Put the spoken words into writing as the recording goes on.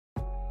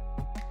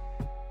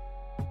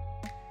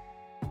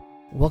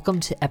Welcome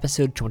to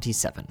episode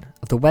 27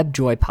 of the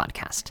WebJoy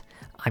podcast.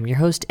 I'm your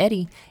host,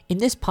 Eddie. In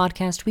this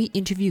podcast, we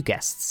interview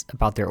guests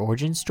about their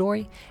origin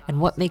story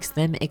and what makes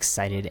them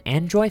excited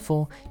and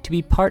joyful to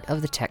be part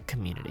of the tech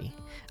community.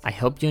 I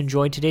hope you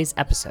enjoyed today's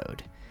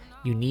episode.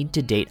 You need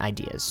to date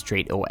ideas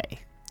straight away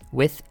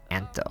with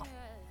Anh-Tho.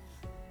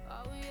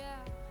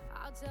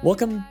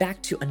 Welcome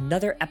back to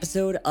another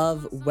episode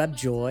of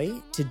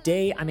WebJoy.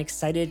 Today, I'm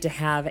excited to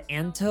have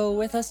Anh-Tho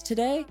with us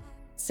today.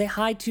 Say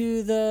hi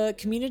to the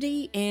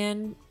community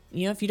and,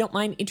 if you don't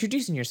mind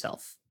introducing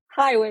yourself.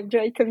 Hi,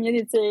 WebJoy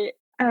community.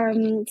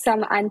 So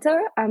I'm Anh-Tho.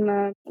 I'm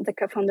the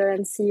co-founder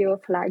and CEO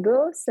of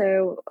Lago.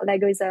 So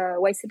Lago is a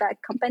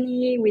YC-backed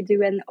company. We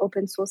do an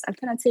open source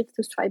alternative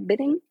to Stripe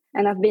bidding.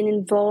 And I've been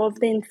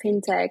involved in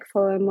fintech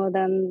for more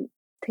than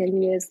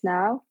 10 years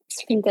now.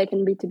 It's fintech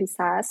and B2B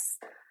SaaS.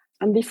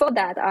 And before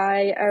that,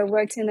 I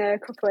worked in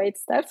corporate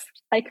stuff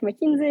like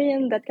McKinsey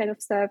and that kind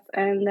of stuff.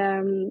 And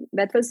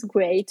that was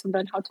great to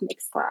learn how to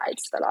make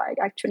slides, but I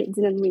actually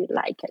didn't really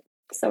like it.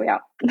 So yeah,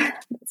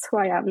 that's who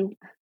I am.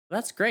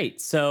 That's great.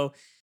 So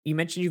you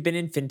mentioned you've been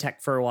in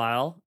fintech for a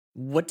while.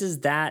 What does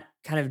that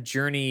kind of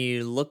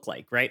journey look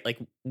like, right? Like,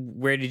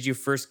 where did you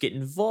first get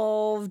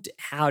involved?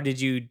 How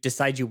did you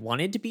decide you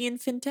wanted to be in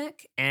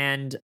fintech?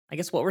 And I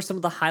guess what were some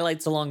of the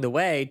highlights along the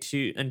way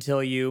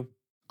until you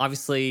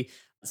obviously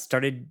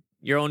started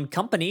your own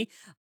company?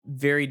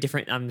 Very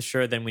different, I'm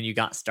sure, than when you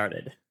got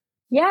started.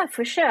 Yeah,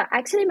 for sure.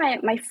 Actually,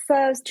 my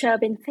first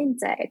job in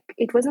fintech,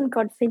 it wasn't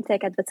called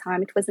fintech at the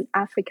time. It was in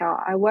Africa.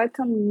 I worked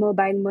on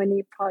mobile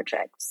money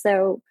projects.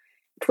 So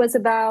it was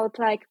about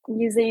like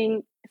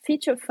using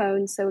feature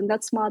phones, so not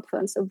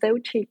smartphones, so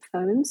very cheap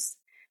phones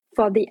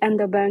for the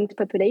underbanked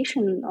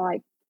population,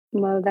 like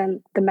more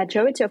than the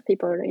majority of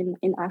people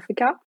in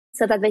Africa,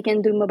 so that they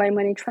can do mobile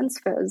money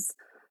transfers.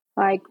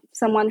 Like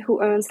someone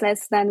who earns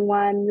less than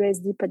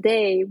 $1 per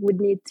day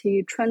would need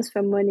to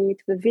transfer money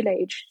to the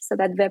village so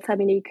that their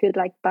family could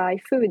like buy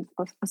food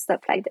or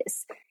stuff like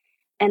this.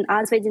 And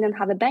as they didn't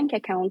have a bank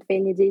account, they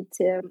needed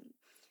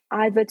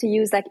either to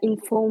use like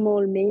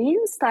informal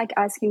means, like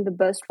asking the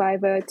bus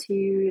driver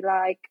to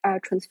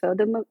transfer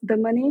the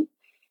money,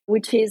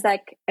 which is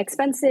like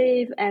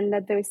expensive and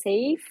not very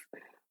safe.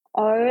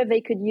 Or they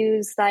could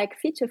use like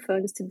feature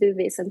phones to do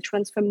this and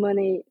transfer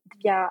money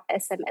via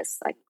SMS,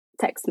 like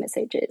text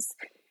messages.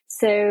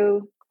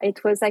 So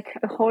it was like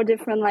a whole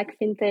different like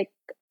fintech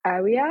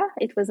area.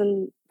 It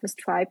wasn't the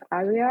Stripe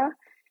area,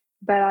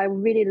 but I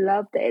really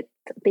loved it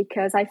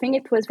because I think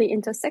it was the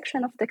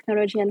intersection of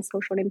technology and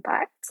social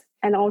impact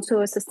and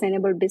also a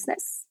sustainable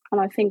business.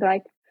 And I think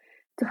like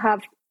to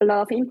have a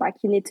lot of impact,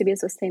 you need to be a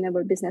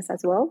sustainable business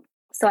as well.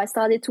 So I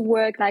started to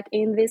work like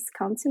in this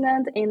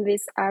continent, in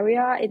this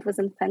area. It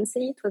wasn't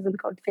fancy. It wasn't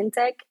called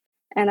fintech.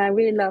 And I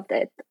really loved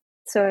it.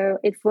 So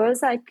it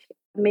was like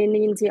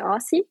mainly in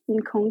DRC,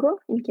 in Congo,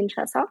 in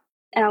Kinshasa.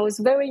 And I was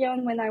very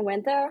young when I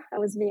went there. I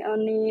was the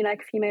only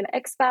like female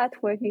expat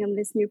working on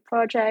this new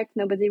project.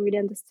 Nobody really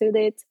understood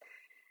it.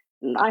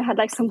 I had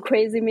like some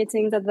crazy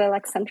meetings at the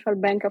like Central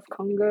Bank of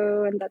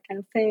Congo and that kind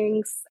of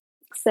things.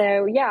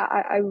 So yeah,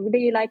 I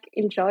really like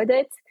enjoyed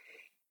it.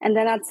 And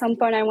then at some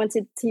point I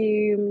wanted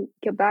to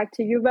go back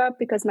to Europe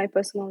because my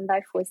personal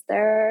life was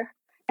there.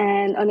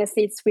 And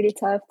honestly, it's really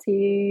tough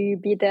to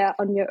be there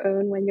on your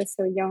own when you're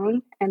so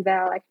young. And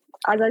there are like,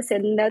 as I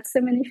said, not so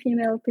many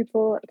female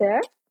people there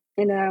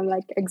in a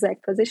like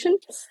exact position.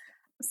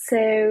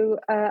 So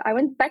I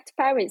went back to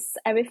Paris.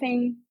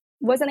 Everything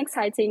wasn't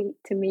exciting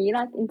to me,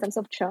 like in terms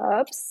of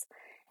jobs.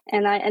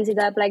 And I ended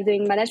up like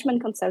doing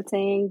management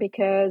consulting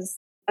because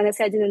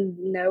honestly, I didn't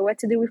know what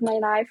to do with my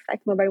life.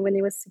 Like mobile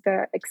money was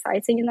super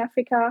exciting in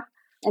Africa.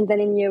 And then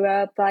in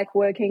Europe, like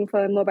working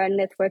for a mobile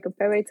network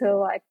operator,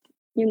 like,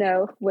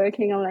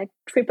 working on like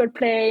triple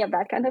play and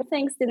that kind of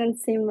things didn't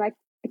seem like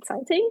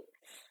exciting.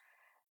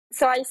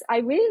 So I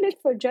really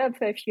looked for a job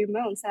for a few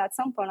months. And at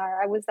some point,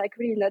 I was like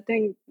really not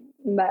doing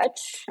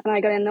much. And I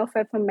got an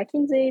offer from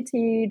McKinsey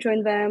to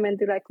join them and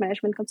do like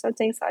management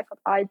consulting. So I thought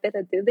I'd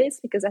better do this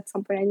because at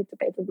some point I need to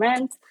pay the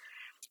rent.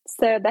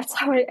 So that's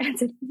how I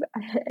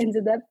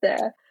ended up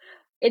there.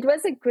 It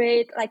was a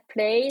great like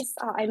place.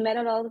 I met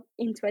a lot of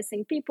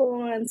interesting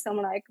people and some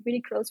like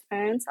really close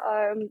friends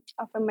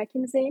from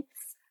McKinsey.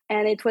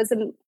 And it was,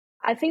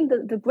 I think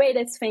the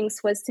greatest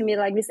things was to meet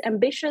like these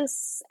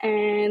ambitious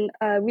and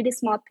really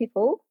smart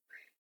people.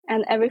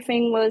 And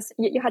everything was,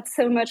 you had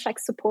so much like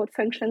support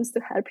functions to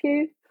help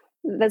you.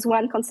 There's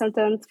one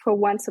consultant for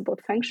one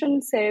support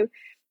function. So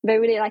they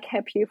really like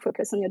help you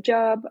focus on your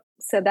job.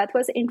 So that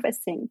was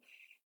interesting.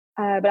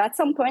 But at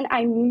some point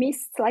I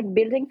missed like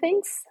building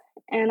things.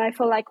 And I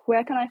felt like,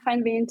 where can I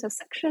find the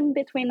intersection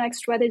between like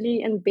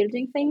strategy and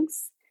building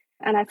things?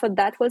 And I thought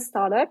that was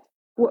startup.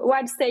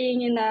 While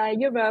staying in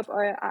Europe,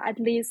 or at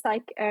least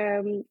like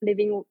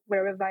living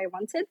wherever I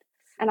wanted.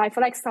 And I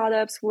feel like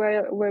startups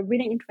were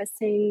really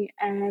interesting,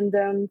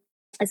 and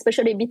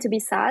especially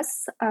B2B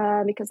SaaS,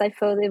 because I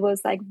felt it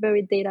was like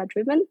very data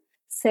driven.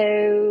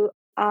 So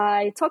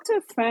I talked to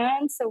a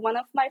friend. So one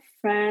of my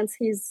friends,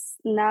 he's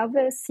now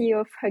the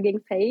CEO of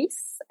Hugging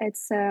Face.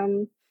 It's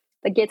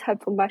the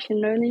GitHub for machine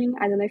learning.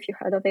 I don't know if you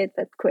heard of it,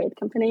 that great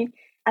company.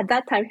 At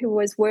that time, he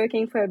was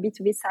working for a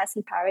B2B SaaS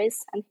in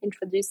Paris, and he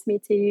introduced me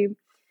to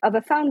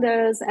other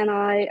founders. And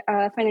I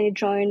finally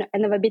joined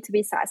another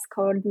B2B SaaS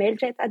called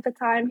Mailjet at the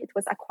time. It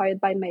was acquired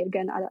by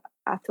Mailgun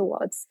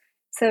afterwards.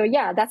 So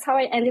yeah, that's how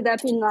I ended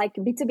up in like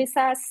B2B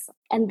SaaS.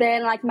 And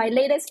then like my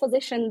latest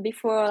position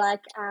before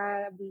like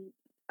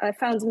I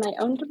found my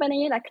own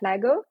company, like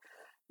Lago,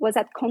 was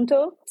at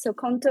Conto. So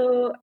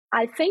Conto,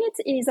 I think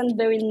it isn't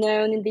very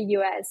known in the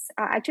US.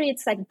 Actually,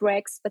 it's like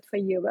Brex, but for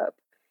Europe.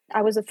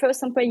 I was the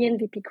first employee in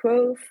VP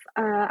growth.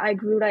 I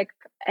grew like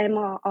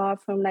MRR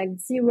from like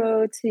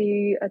 0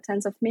 to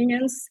tens of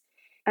millions.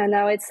 And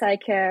now it's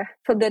like,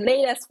 for the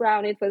latest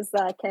round, it was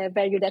like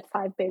valued at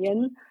 5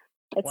 billion.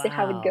 Let's see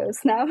how it Wow. goes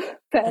now.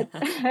 But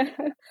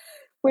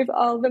with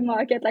all the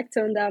market like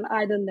turned down,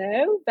 I don't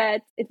know.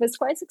 But it was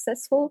quite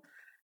successful.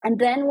 And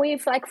then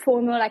with like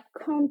former like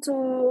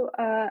Conto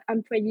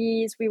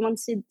employees, we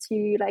wanted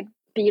to like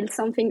build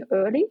something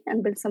early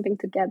and build something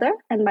together.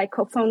 And my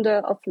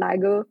co-founder of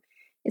Lago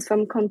is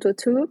from Conto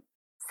too.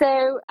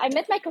 So I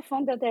met my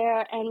co-founder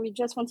there and we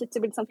just wanted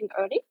to build something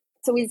early.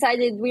 So we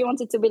decided we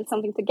wanted to build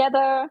something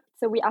together.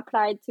 So we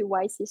applied to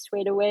YC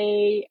straight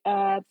away.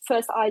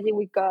 First idea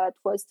we got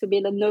was to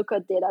build a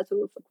no-code data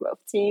tool for growth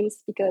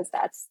teams, because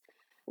that's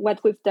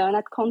what we've done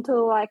at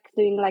Conto, like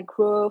doing like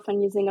growth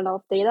and using a lot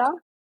of data.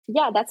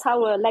 Yeah, that's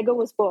how Lego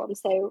was born.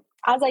 So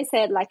as I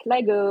said, like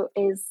Lego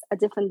is a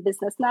different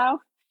business now.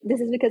 This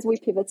is because we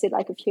pivoted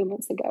like a few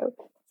months ago.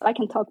 So I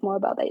can talk more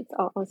about it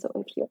also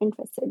if you're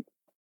interested.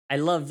 I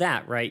love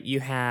that, right? You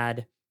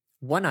had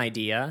one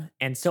idea.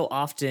 And so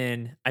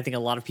often, I think a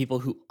lot of people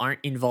who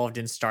aren't involved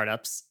in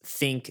startups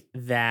think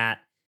that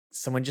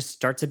someone just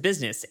starts a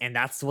business and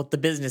that's what the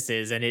business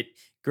is and it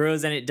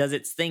grows and it does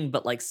its thing.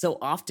 But like so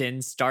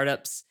often,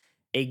 startups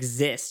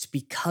exist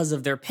because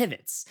of their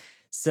pivots.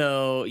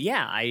 So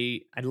yeah,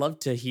 I'd love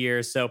to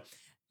hear. So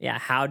yeah,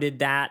 how did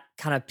that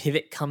kind of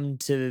pivot come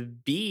to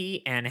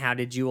be and how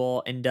did you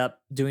all end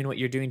up doing what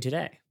you're doing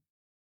today?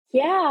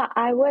 Yeah,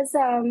 I was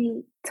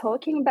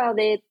talking about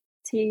it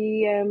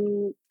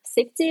to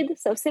Sifted.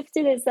 So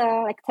Sifted is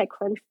like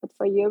TechCrunch but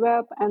for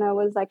Europe, and I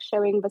was like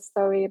sharing the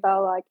story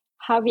about like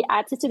how the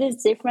attitude is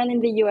different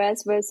in the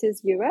US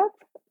versus Europe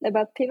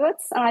about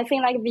pivots. And I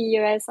think like the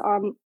US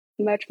are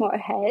much more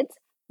ahead.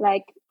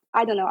 Like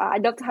I don't know,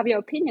 I'd love to have your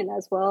opinion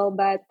as well,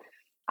 but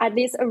at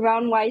least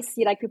around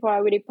YC, like people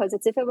are really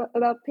positive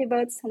about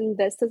pivots, and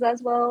investors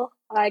as well.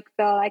 Like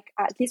they're like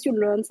at least you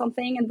learn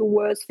something, and the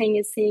worst thing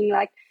is seeing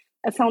like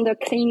a founder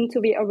cling to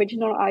the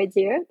original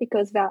idea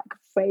because they're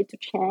afraid to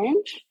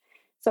change.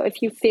 So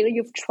if you feel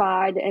you've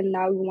tried and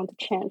now you want to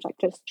change, like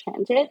just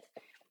change it.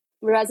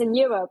 Whereas in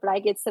Europe,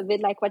 like it's a bit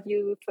like what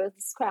you first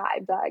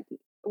described, like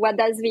what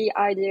does the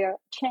idea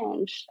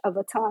change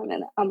over time?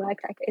 And I'm like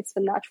it's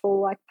the natural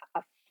like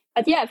path.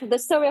 But yeah, for the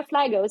story of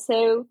Lego,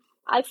 so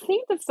I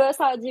think the first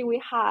idea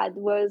we had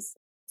was,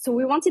 so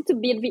we wanted to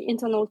build the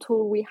internal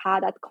tool we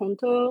had at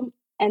Conto,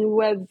 and we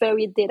were a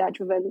very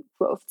data-driven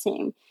growth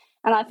team.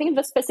 And I think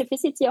the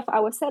specificity of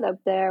our setup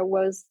there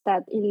was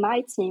that in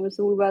my teams,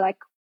 we were like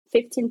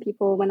 15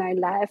 people when I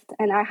left,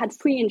 and I had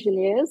 3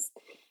 engineers,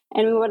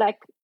 and we were like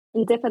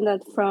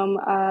independent from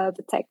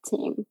the tech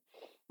team.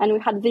 And we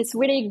had this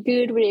really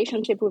good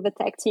relationship with the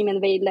tech team,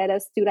 and they let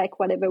us do like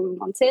whatever we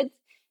wanted,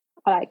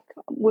 like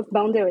with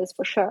boundaries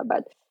for sure,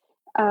 but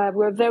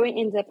we're very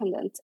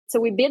independent. So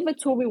we built the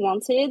tool we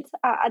wanted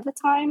at the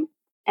time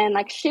and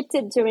like shipped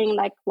it during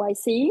like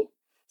YC,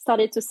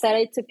 started to sell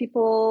it to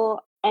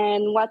people.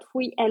 And what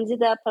we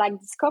ended up like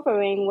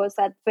discovering was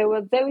that there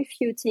were very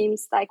few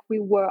teams like we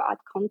were at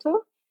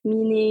Conto,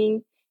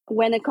 meaning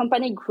when a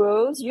company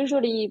grows,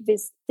 usually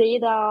this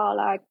data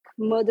like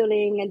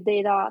modeling and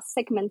data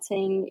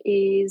segmenting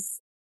is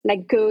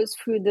like goes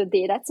through the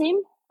data team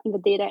and the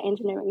data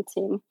engineering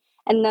team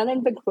and not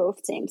in the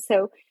growth team.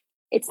 So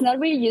it's not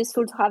really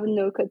useful to have a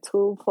no-code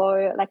tool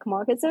for like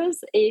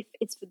marketers if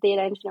it's the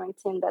data engineering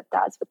team that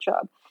does the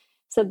job.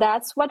 So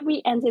that's what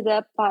we ended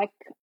up like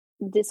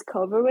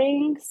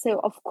discovering. So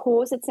of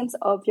course it seems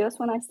obvious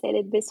when I said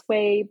it this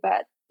way,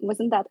 but it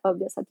wasn't that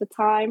obvious at the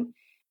time.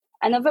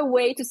 Another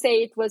way to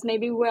say it was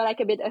maybe we're like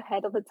a bit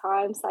ahead of the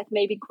times, like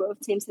maybe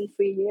growth teams in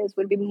 3 years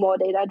will be more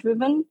data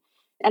driven.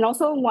 And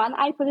also one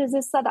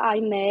hypothesis that I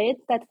made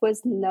that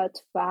was not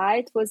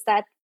right was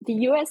that the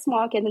US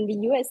market and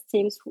the US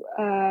teams,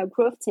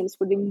 growth teams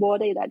would be more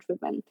data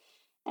driven.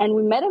 And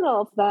we met a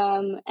lot of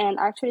them, and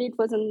actually it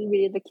wasn't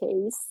really the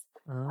case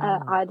Oh.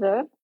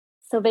 either.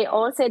 So they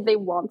all said they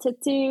wanted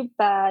to,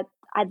 but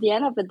at the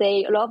end of the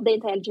day, a lot of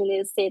data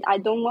engineers said, I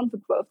don't want the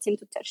growth team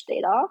to touch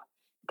data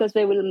because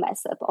they will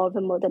mess up all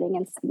the modeling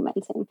and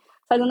segmenting.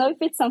 So I don't know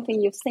if it's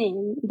something you've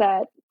seen,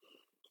 but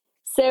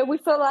so we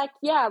feel like,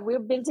 yeah, we're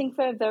building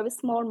for a very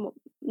small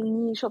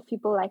niche of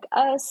people like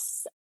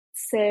us.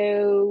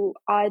 So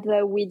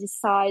either we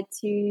decide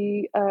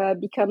to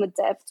become a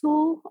dev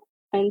tool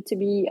and to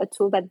be a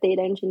tool that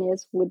data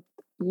engineers would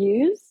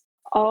use,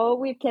 or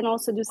we can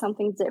also do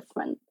something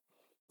different.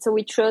 So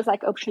we chose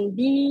like option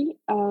B,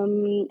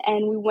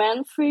 and we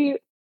went through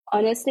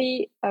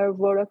honestly a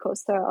roller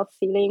coaster of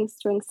feelings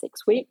during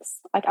 6 weeks.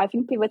 Like I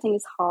think pivoting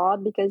is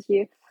hard because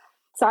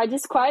so I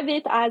describe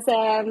it as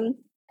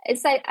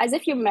it's like as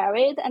if you're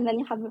married and then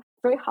you have a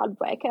very hard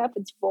breakup,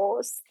 a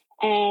divorce,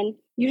 and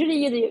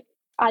usually you do.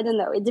 I don't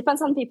know. It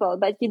depends on people,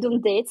 but you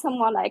don't date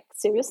someone like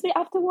seriously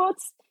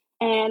afterwards.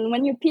 And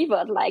when you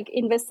pivot, like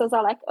investors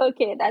are like,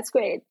 okay, that's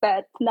great,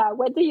 but now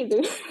what do you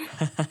do?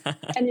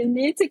 And you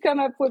need to come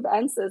up with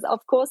answers.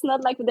 Of course,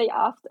 not like the day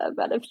after,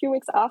 but a few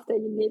weeks after,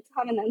 you need to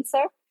have an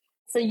answer.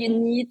 So you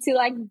need to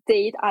like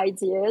date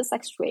ideas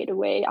like straight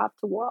away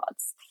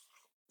afterwards.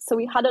 So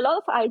we had a lot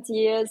of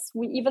ideas.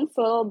 We even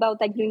thought about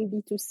like doing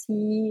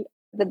B2C.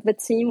 The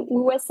team,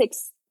 we were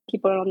 6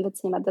 people on the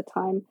team at the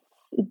time,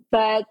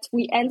 but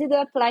we ended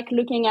up like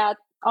looking at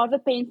all the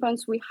pain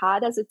points we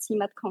had as a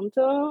team at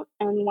Contour.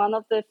 And one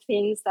of the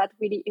things that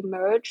really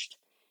emerged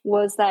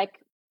was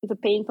like the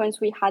pain points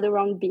we had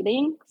around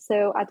billing.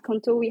 So at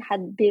Contour, we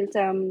had built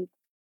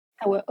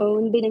our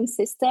own billing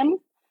system.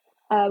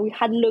 We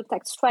had looked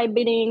at Stripe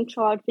billing,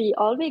 Chargebee,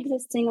 all the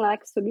existing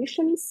like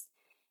solutions,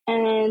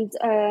 and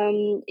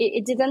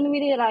it didn't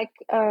really like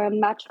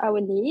match our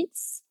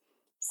needs.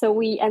 So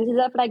we ended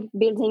up like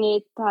building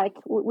it like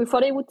we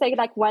thought it would take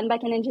like one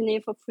backend engineer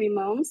for 3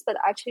 months, but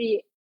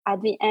actually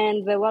at the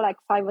end there were like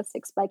 5 or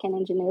 6 backend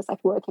engineers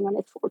like working on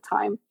it full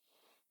time.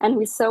 And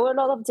we saw a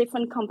lot of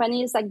different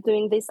companies like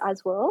doing this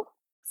as well.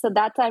 So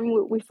that time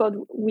we thought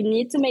we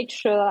need to make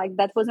sure like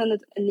that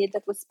wasn't a need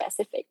that was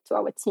specific to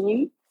our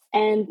team.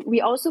 And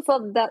we also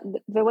thought that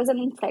there was an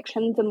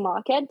inflection in the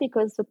market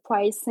because the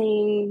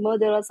pricing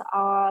models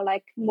are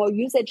like more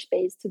usage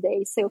based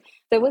today. So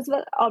there was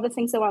other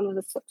things around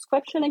the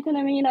subscription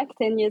economy like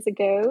 10 years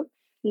ago.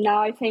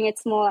 Now I think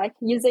it's more like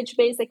usage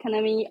based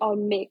economy or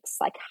mix,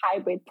 like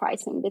hybrid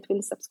pricing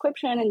between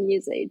subscription and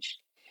usage.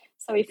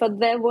 So we thought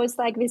there was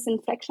like this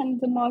inflection in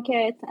the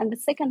market. And the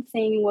second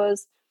thing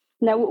was,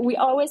 now we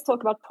always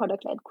talk about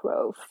product-led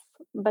growth,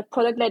 but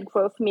product-led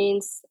growth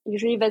means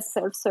usually there's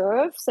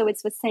self-serve. So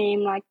it's the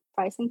same like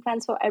pricing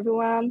plans for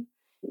everyone.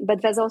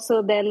 But there's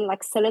also then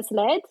like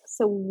sellers-led.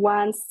 So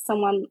once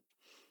someone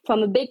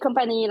from a big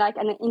company, like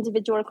an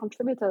individual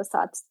contributor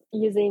starts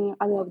using,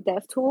 I don't know,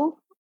 dev tool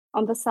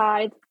on the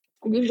side,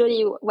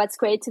 usually what's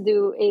great to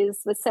do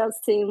is the sales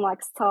team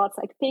like starts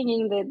like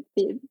pinging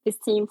this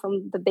team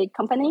from the big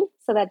company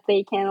so that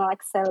they can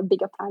like sell a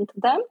bigger plan to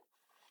them.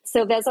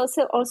 So there's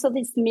also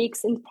this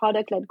mix in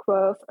product-led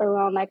growth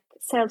around like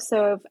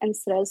self-serve and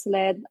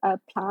sales-led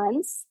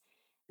plans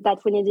that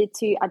we needed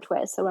to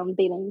address around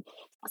billing.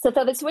 So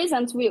for these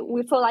reasons, we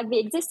feel like the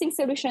existing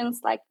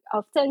solutions like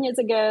of 10 years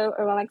ago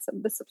around like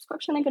the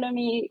subscription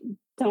economy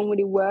don't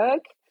really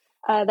work.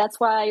 That's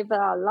why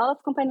there are a lot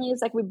of companies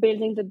like we're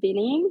building the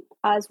billing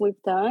as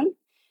we've done.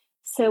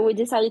 So we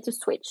decided to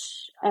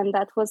switch, and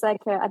that was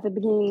like at the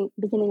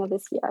beginning of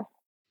this year.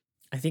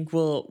 I think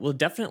we'll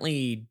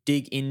definitely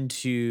dig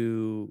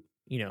into,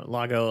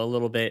 Lago a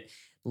little bit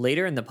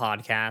later in the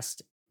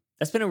podcast.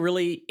 That's been a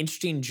really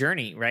interesting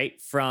journey, right?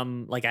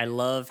 From like I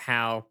love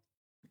how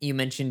you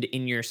mentioned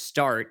in your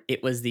start,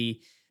 it was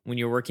when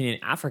you're working in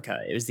Africa,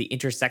 it was the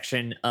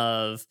intersection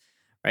of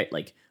right,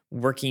 like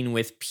working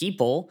with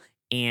people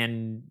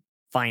and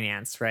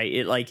finance, right?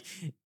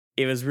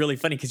 It was really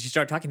funny because you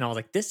start talking and I was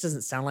like, this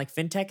doesn't sound like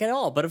fintech at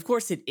all. But of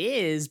course it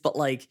is, but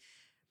like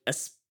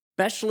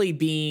especially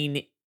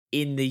being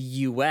in the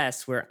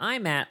US where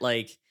I'm at,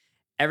 like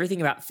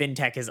everything about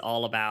fintech is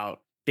all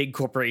about big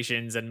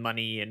corporations and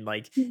money and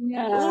like a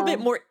little bit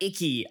Yeah. more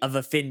icky of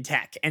a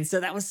fintech. And so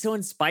that was so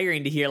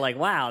inspiring to hear, like,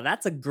 wow,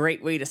 that's a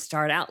great way to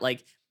start out,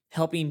 like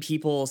helping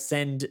people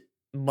send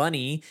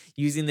money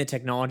using the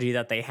technology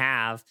that they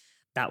have.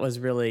 That was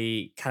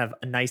really kind of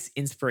a nice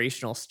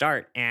inspirational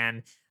start.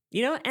 And,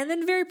 and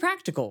then very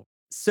practical.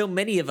 So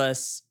many of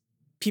us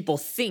people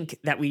think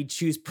that we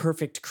choose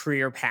perfect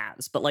career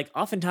paths, but like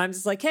oftentimes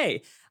it's like,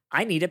 hey,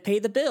 I need to pay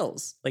the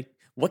bills. Like,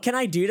 what can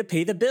I do to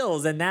pay the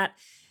bills? And that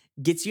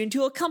gets you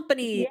into a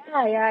company.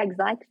 Yeah,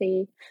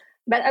 exactly.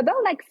 But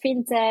about like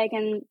fintech,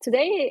 and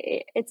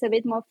today it's a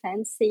bit more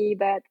fancy,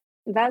 but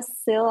there's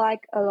still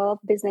like a lot of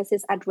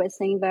businesses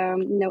addressing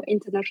the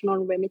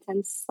international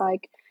remittance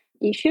like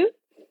issue.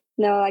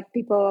 Like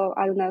people,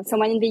 I don't know,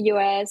 someone in the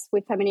US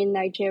with family in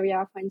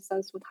Nigeria, for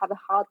instance, would have a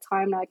hard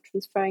time like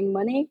transferring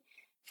money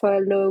for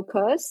a low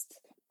cost.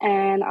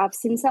 And I've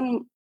seen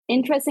some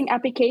interesting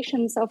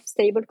applications of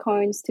stable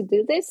coins to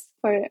do this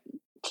for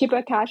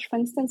cheaper cash, for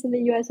instance, in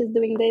the US is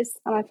doing this.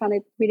 And I found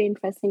it really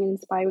interesting and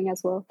inspiring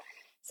as well.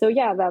 So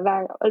yeah, there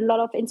are a lot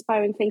of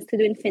inspiring things to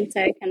do in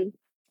fintech. And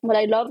what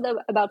I love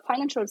about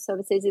financial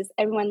services is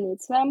everyone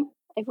needs them.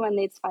 Everyone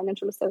needs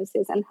financial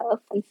services and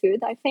health and food,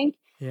 I think.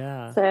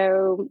 Yeah.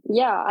 So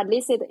yeah, at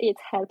least it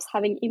helps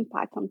having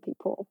impact on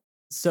people.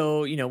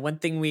 So, one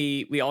thing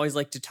we always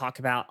like to talk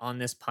about on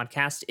this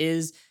podcast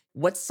is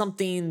what's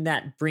something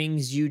that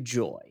brings you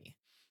joy.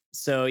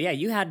 So, yeah,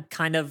 you had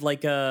kind of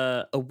like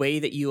a way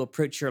that you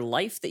approach your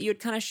life that you had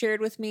kind of shared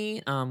with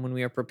me when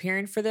we were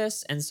preparing for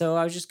this. And so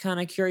I was just kind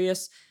of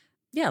curious,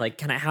 yeah, like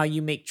kind of how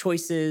you make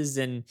choices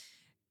and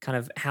kind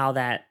of how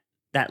that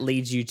that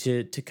leads you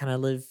to kind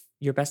of live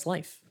your best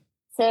life?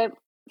 So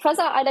first,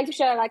 I'd like to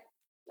share like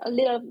a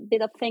little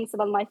bit of things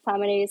about my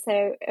family.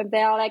 So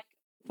they are like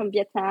from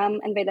Vietnam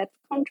and they left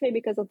the country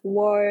because of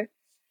war.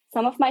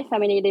 Some of my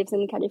family lives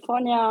in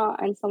California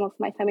and some of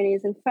my family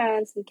is in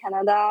France and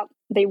Canada.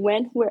 They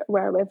went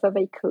wherever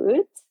they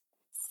could.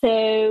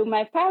 So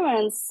my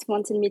parents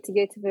wanted me to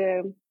go to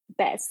the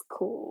best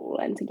school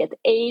and to get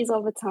A's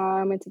all the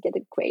time and to get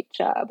a great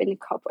job in a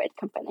corporate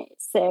company.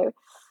 So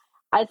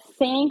I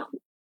think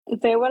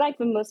they were like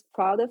the most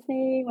proud of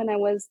me when I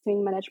was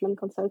doing management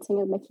consulting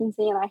at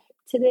McKinsey and I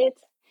hated it.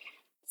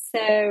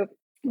 So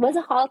it was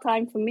a hard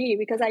time for me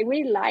because I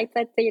really liked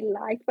that they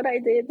liked what I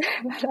did,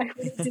 but I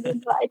really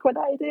didn't like what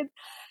I did.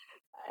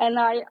 And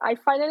I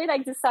finally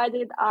like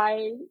decided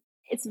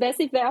it's best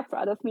if they are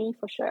proud of me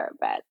for sure.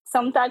 But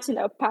sometimes,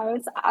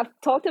 parents, I've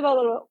talked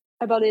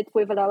about it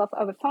with a lot of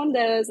other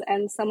founders,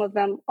 and some of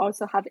them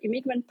also have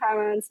immigrant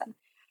parents and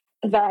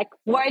they're like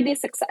widely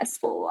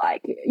successful,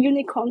 like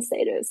unicorn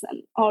status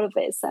and all of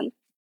this. And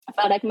I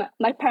felt like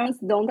my parents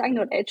don't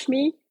acknowledge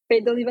me. They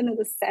don't even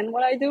understand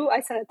what I do.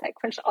 I send a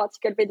TechCrunch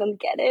article, they don't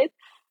get it.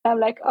 I'm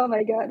like, oh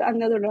my God, I'm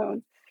not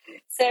alone.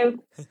 So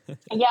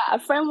yeah, a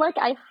framework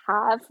I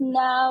have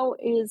now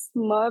is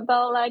more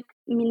about like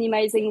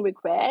minimizing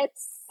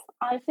regrets,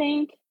 I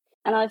think.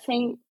 And I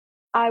think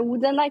I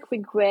wouldn't like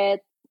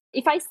regret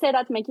if I stayed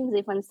at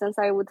McKinsey, for instance,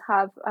 I would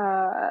have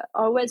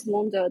always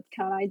wondered,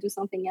 can I do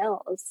something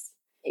else?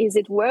 Is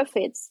it worth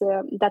it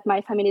that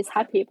my family is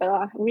happy, but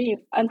I'm really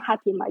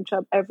unhappy in my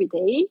job every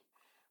day?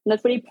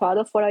 Not really proud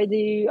of what I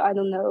do. I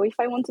don't know if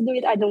I want to do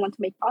it. I don't want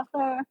to make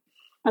partner.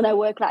 And I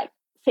work like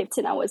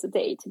 15 hours a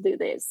day to do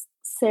this.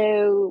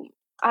 So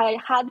I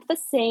had the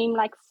same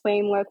like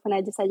framework when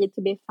I decided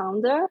to be a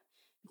founder,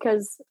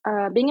 because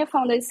being a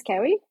founder is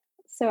scary.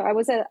 So I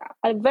was a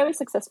very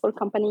successful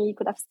company,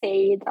 could have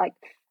stayed, like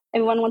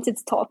everyone wanted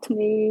to talk to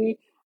me.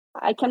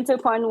 I came to a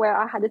point where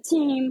I had a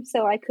team,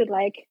 so I could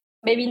like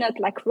maybe not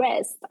like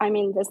rest. I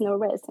mean, there's no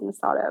rest in a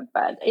startup,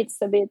 but it's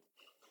a bit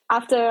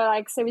after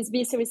like Series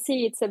B, Series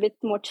C, it's a bit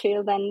more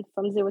chill than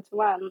from 0 to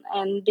 1.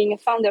 And being a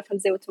founder from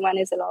 0 to 1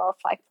 is a lot of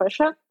like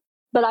pressure.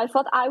 But I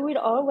thought I would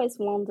always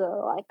wonder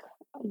like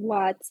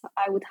what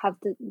I would have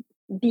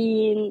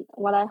been,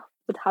 what I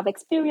would have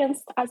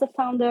experienced as a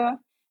founder,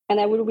 and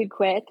I would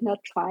regret not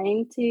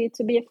trying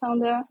to be a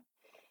founder.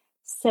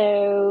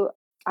 So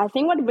I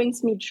think what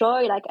brings me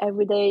joy like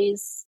every day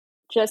is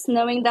just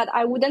knowing that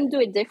I wouldn't do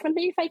it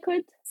differently if I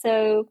could.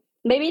 So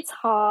maybe it's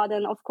hard,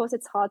 and of course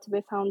it's hard to be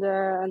a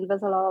founder and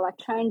there's a lot of like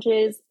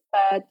challenges,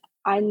 but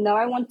I know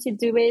I want to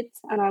do it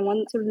and I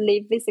want to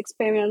live this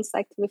experience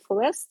like to the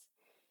fullest.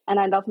 And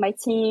I love my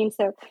team.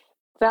 So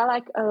there are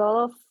like a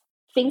lot of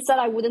things that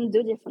I wouldn't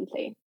do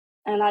differently.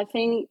 And I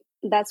think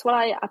that's what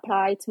I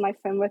apply to my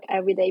framework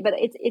every day. But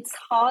it's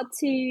hard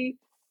to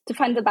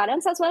find the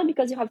balance as well,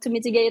 because you have to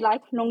mitigate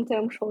like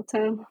long-term,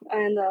 short-term,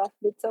 and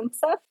mid-term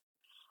stuff.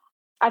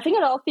 I think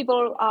a lot of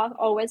people are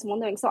always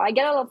wondering. So I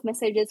get a lot of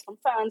messages from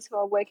friends who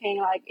are working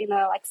like in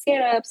like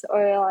startups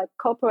or like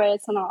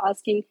corporates and are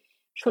asking,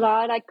 should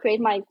I like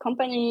create my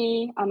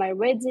company? Am I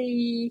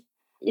ready?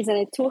 Isn't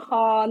it too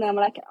hard? And I'm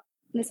like,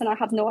 listen, I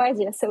have no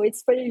idea. So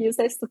it's pretty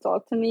useless to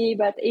talk to me.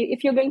 But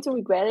if you're going to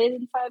regret it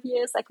in 5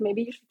 years, like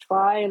maybe you should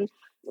try. And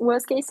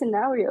worst case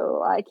scenario,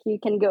 like you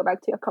can go back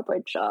to your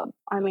corporate job.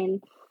 I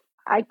mean,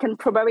 I can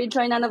probably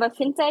join another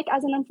fintech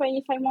as an employee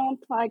if I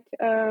want, like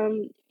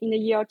in a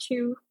year or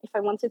two, if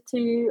I wanted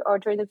to, or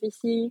join a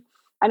VC.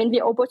 I mean,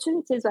 the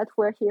opportunities that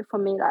were here for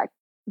me, like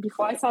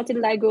before I started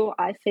Lego,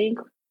 I think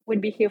would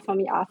be here for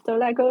me after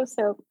Lego.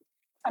 So,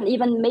 and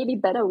even maybe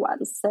better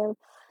ones. So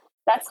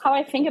that's how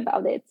I think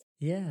about it.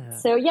 Yeah.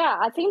 So yeah,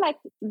 I think like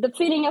the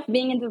feeling of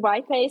being in the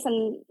right place,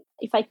 and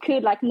if I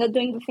could, like not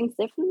doing the things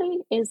differently,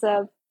 is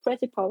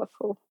pretty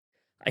powerful.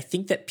 I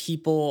think that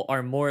people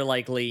are more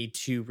likely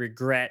to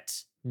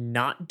regret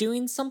not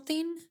doing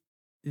something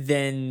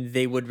than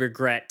they would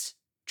regret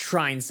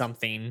trying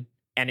something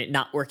and it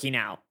not working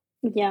out.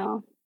 Yeah.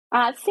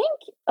 I think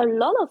a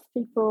lot of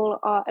people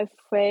are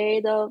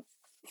afraid of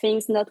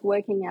things not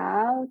working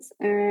out.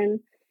 And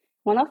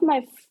one of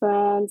my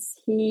friends,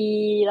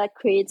 he like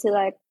created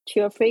like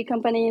 2 or 3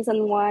 companies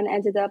and one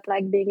ended up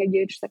like being a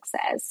huge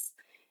success.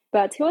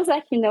 But he was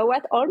like, you know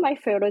what? All my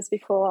failures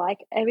before, like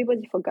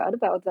everybody forgot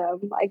about them,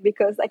 like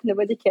because like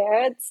nobody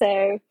cared.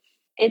 So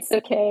it's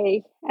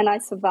okay. And I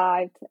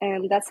survived.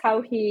 And that's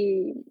how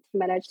he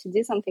managed to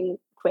do something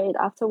great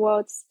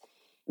afterwards.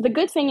 The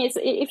good thing is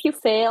if you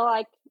fail,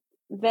 like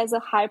there's a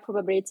high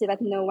probability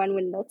that no one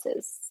will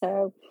notice.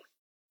 So,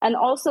 and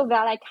also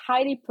they're like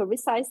highly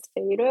publicized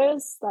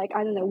failures, like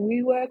I don't know,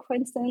 WeWork, for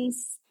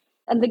instance,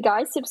 and the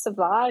guy still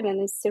survived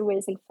and is still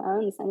raising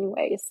funds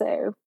anyway.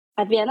 So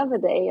at the end of the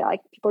day,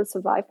 like people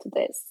survive to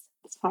this.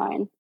 It's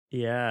fine.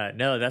 Yeah,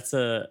 no, that's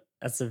a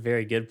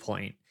very good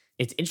point.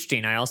 It's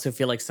interesting. I also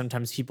feel like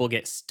sometimes people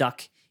get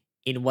stuck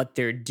in what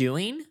they're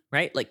doing,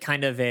 right? Like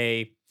kind of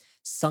a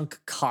sunk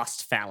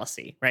cost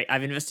fallacy, right?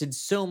 I've invested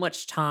so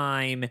much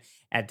time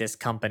at this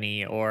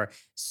company or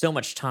so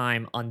much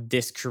time on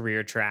this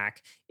career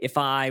track. If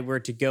I were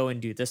to go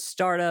and do this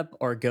startup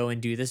or go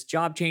and do this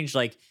job change,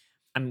 like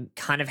I'm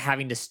kind of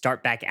having to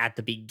start back at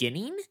the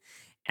beginning.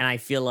 And I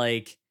feel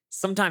like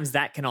sometimes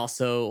that can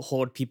also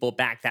hold people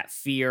back, that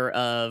fear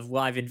of,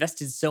 well, I've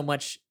invested so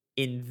much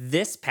in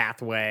this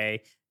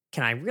pathway.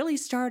 Can I really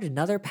start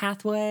another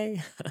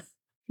pathway?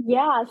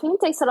 Yeah, I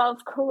think it takes a lot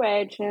of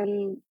courage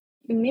and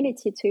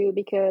humility too,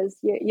 because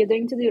you're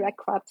going to do like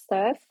crap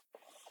stuff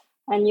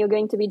and you're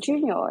going to be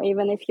junior,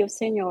 even if you're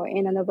senior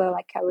in another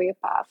like career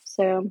path.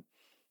 So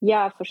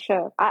yeah, for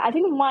sure. I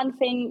think one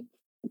thing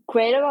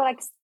great about like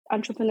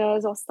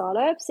entrepreneurs or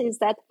startups is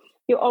that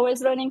you're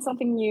always learning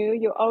something new.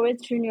 You're always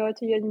junior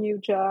to your new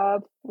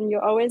job and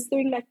you're always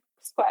doing like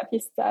scrappy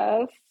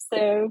stuff.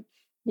 So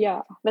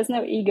yeah, there's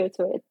no ego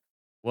to it.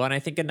 Well, and I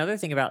think another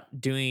thing about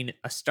doing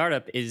a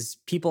startup is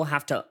people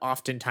have to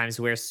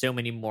oftentimes wear so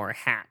many more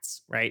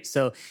hats, right?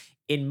 So,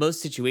 in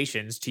most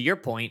situations, to your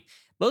point,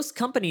 most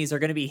companies are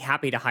going to be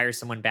happy to hire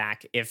someone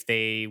back if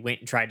they went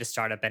and tried to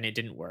start up and it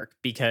didn't work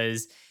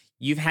because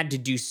you've had to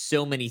do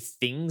so many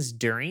things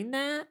during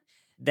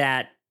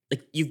that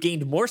like you've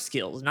gained more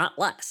skills, not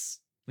less,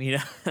 you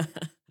know?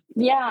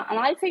 Yeah, and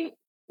I think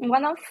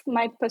one of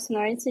my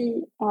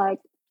personality like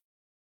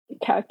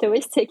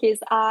characteristic is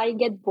I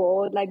get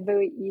bored like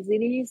very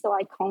easily, so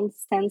I can't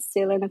stand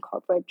still in a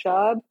corporate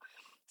job.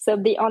 So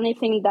the only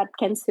thing that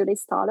can suit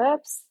is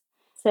startups.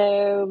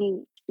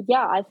 So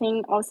yeah, I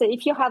think also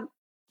if you have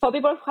for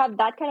people who have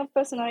that kind of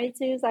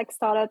personalities, like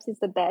startups is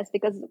the best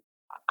because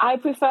I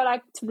prefer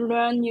like to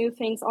learn new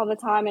things all the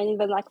time and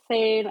even like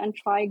fail and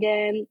try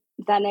again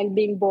than like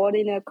being bored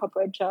in a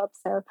corporate job.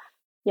 So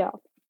yeah,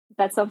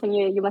 that's something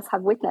you must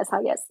have witnessed,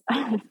 I guess.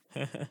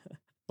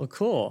 Well,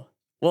 cool.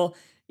 Well,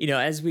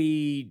 as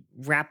we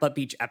wrap up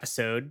each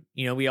episode,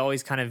 we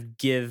always kind of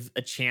give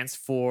a chance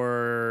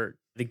for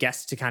the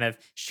guests to kind of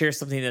share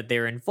something that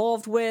they're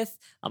involved with.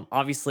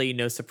 Obviously,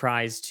 no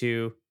surprise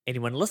to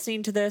anyone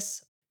listening to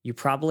this. You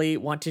probably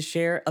want to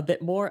share a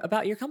bit more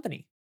about your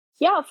company.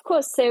 Yeah, of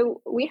course.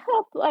 So we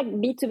help like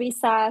B2B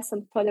SaaS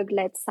and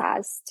product-led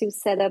SaaS to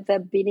set up the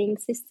billing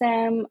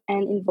system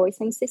and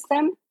invoicing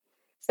system.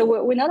 So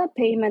we're not a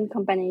payment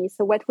company.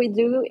 So what we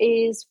do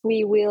is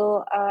we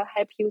will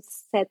help you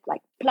set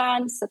like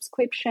plans,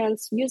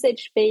 subscriptions,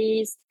 usage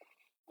based,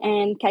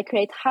 and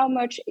calculate how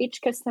much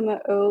each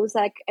customer owes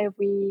like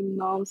every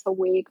month or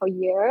week or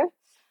year.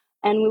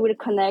 And we will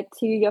connect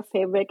to your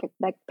favorite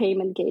like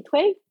payment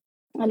gateway.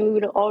 And we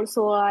will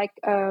also like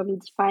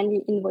define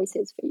the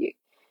invoices for you.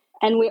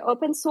 And we're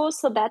open source,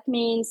 so that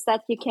means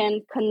that you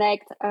can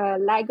connect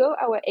Lago,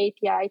 our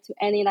API, to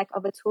any like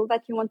other tool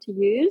that you want to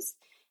use.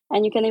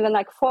 And you can even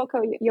like fork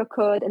your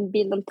code and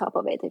build on top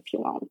of it if you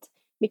want.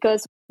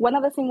 Because one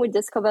of the things we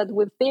discovered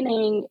with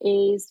billing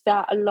is there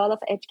are a lot of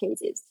edge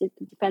cases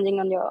depending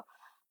on your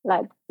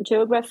like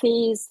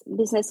geographies,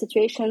 business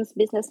situations,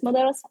 business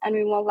models. And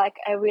we want like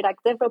every like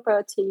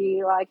developer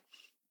to like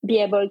be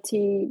able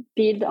to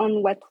build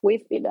on what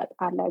we've built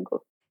at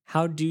Lago.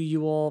 How do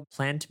you all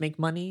plan to make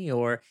money,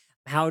 or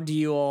how do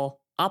you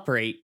all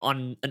operate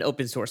on an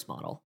open source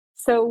model?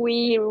 So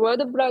we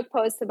wrote a blog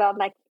post about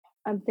like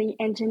the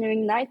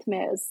engineering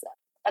nightmares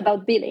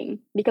about billing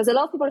because a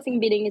lot of people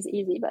think billing is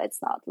easy, but it's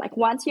not. Like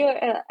once you're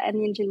an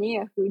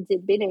engineer who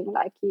did billing,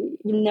 like you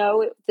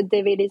know the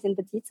devil is in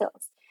the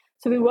details.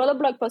 So we wrote a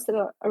blog post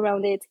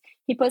around it.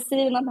 He posted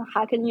it on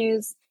Hacker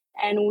News,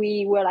 and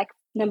we were like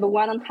number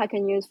one on Hacker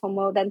News for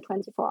more than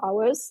 24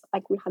 hours.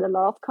 Like we had a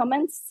lot of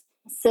comments.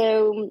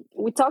 So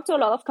we talked to a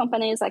lot of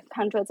companies, like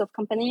hundreds of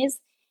companies,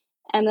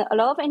 and a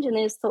lot of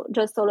engineers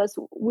just told us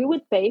we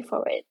would pay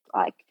for it.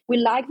 Like we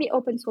like the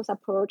open source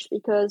approach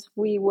because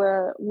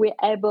we're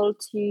able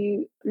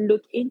to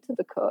look into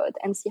the code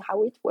and see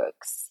how it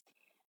works.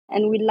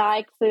 And we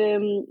like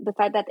the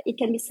fact that it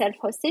can be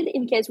self-hosted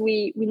in case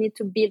we need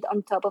to build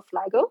on top of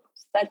Lago,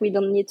 so that we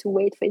don't need to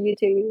wait for you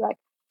to like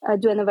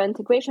do another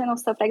integration or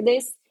stuff like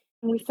this.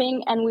 We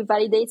think and we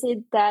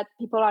validated that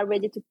people are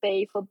ready to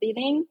pay for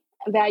billing.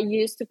 They are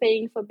used to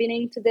paying for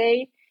billing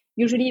today.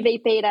 Usually they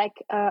pay like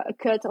a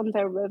cut on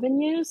their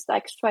revenues.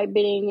 Like Stripe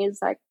billing is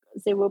like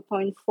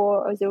 0.4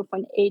 or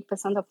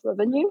 0.8% of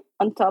revenue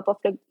on top of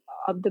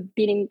the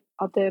billing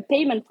of the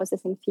payment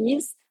processing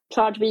fees.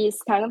 Charge fee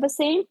is kind of the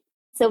same.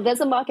 So there's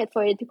a market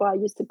for it. People are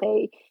used to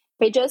pay.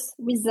 They just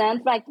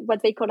resent like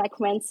what they call like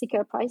rent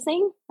seeker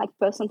pricing, like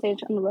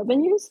percentage on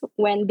revenues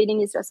when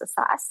billing is just a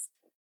SaaS.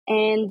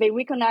 And they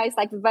recognize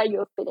like the value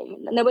of billing.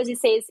 Nobody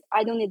says,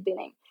 I don't need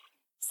billing.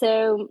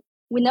 So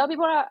we know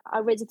people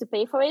are ready to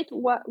pay for it.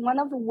 One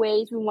of the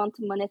ways we want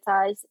to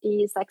monetize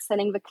is like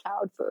selling the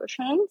cloud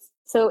versions.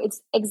 So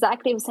it's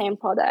exactly the same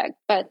product,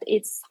 but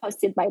it's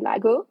hosted by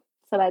Lago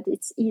so that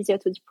it's easier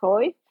to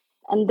deploy.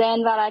 And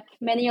then there are like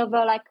many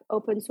other like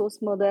open source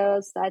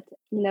models that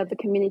the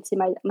community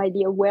might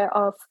be aware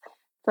of.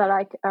 For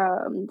like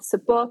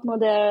support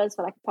models,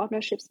 for like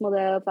partnerships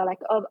models, for like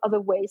other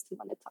ways to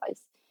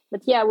monetize.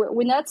 But yeah,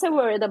 we're not so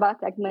worried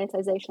about like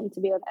monetization, to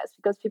be honest,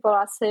 because people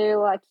are so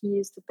like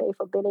used to pay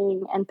for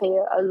billing and pay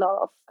a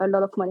lot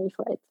of money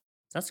for it.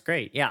 That's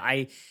great. Yeah,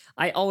 I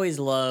always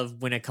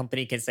love when a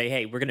company can say,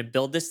 "Hey, we're going to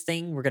build this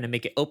thing. We're going to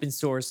make it open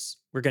source.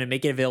 We're going to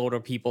make it available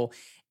to people."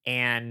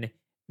 And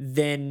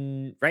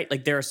then, right,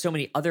 like there are so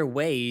many other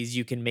ways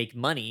you can make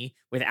money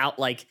without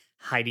like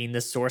hiding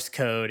the source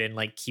code and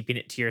like keeping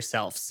it to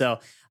yourself. So,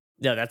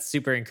 no, that's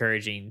super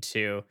encouraging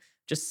to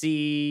just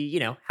see,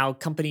 how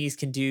companies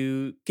can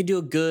do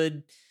a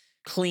good,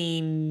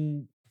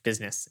 clean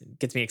business. It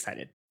gets me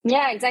excited.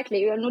 Yeah,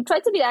 exactly. And we try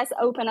to be as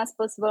open as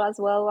possible as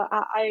well.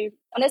 I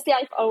honestly,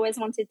 I've always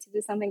wanted to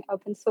do something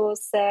open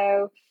source.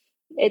 So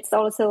it's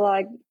also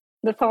like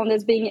the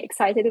founders being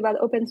excited about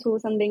open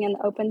source and being an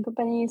open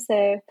company.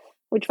 So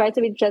we try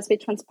to be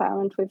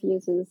transparent with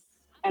users.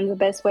 And the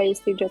best way is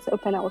to just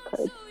open our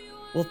code.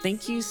 Well,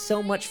 thank you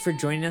so much for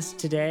joining us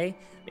today.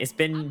 It's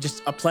been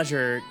just a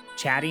pleasure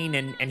chatting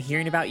and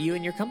hearing about you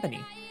and your company.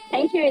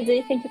 Thank you,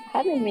 Eddie. Thank you for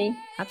having me.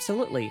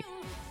 Absolutely.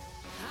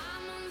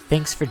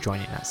 Thanks for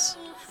joining us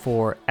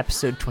for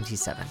episode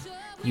 27.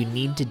 You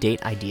need to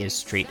date ideas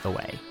straight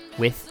away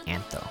with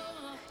Anh-Tho.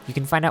 You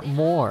can find out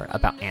more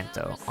about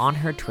Anh-Tho on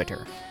her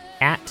Twitter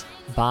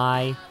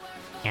 @byAnh-Tho.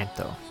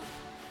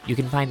 You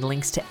can find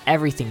links to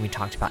everything we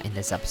talked about in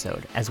this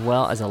episode, as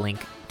well as a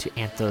link to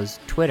Anh-Tho's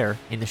Twitter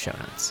in the show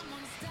notes.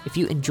 If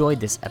you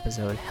enjoyed this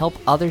episode, help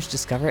others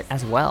discover it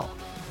as well.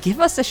 Give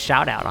us a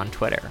shout out on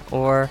Twitter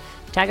or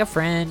tag a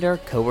friend or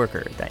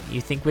coworker that you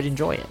think would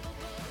enjoy it.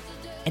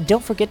 And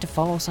don't forget to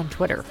follow us on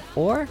Twitter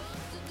or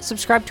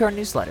subscribe to our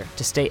newsletter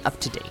to stay up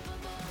to date.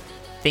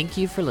 Thank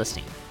you for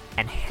listening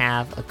and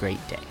have a great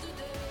day.